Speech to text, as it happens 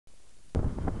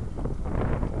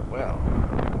Well,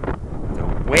 the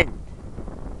wind.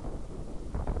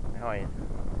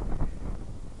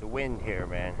 The wind here,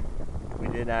 man. We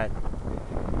did not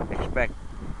expect.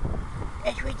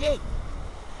 Yes, we did.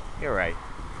 You're right.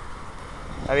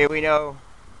 I mean, we know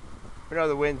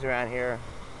the winds around here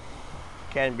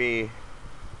can be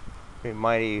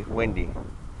mighty windy,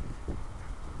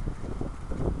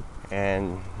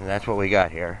 and that's what we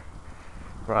got here.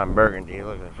 We're on Burgundy.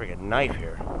 Look at the freaking knife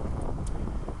here.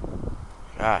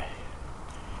 God.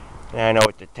 And I know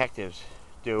what detectives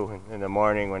do in the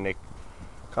morning when they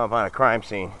come upon a crime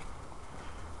scene.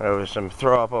 There was some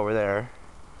throw up over there.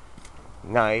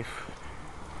 Knife.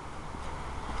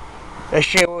 Let's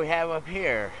see what we have up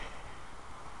here.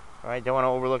 Alright, don't want to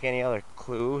overlook any other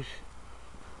clues.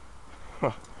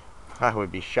 I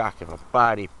would be shocked if a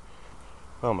body.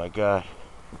 Oh my god.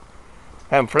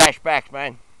 Having flashbacks,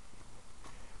 man.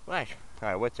 Flash.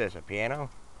 Alright, what's this? A piano?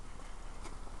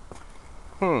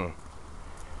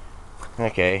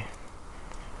 Okay.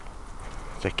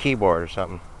 It's a keyboard or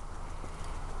something.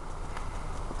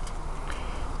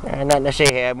 Nothing to see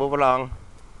here. Move along.